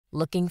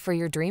Looking for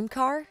your dream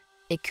car?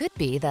 It could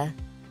be the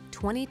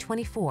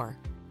 2024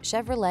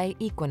 Chevrolet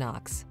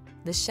Equinox.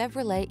 The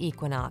Chevrolet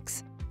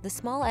Equinox, the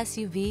small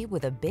SUV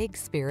with a big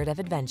spirit of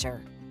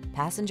adventure.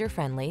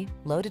 Passenger-friendly,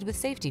 loaded with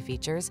safety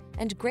features,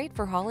 and great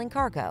for hauling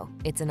cargo,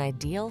 it's an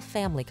ideal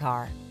family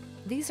car.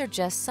 These are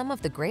just some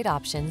of the great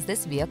options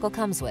this vehicle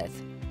comes with: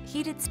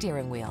 heated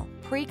steering wheel,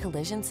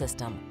 pre-collision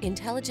system,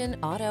 intelligent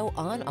auto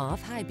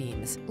on-off high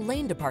beams,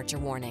 lane departure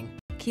warning,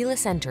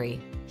 keyless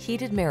entry,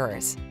 heated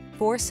mirrors,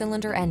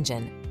 4-cylinder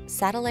engine,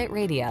 satellite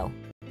radio,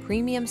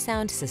 premium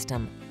sound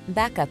system,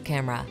 backup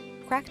camera.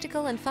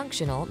 Practical and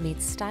functional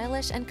meets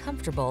stylish and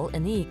comfortable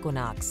in the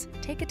Equinox.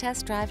 Take a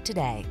test drive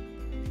today.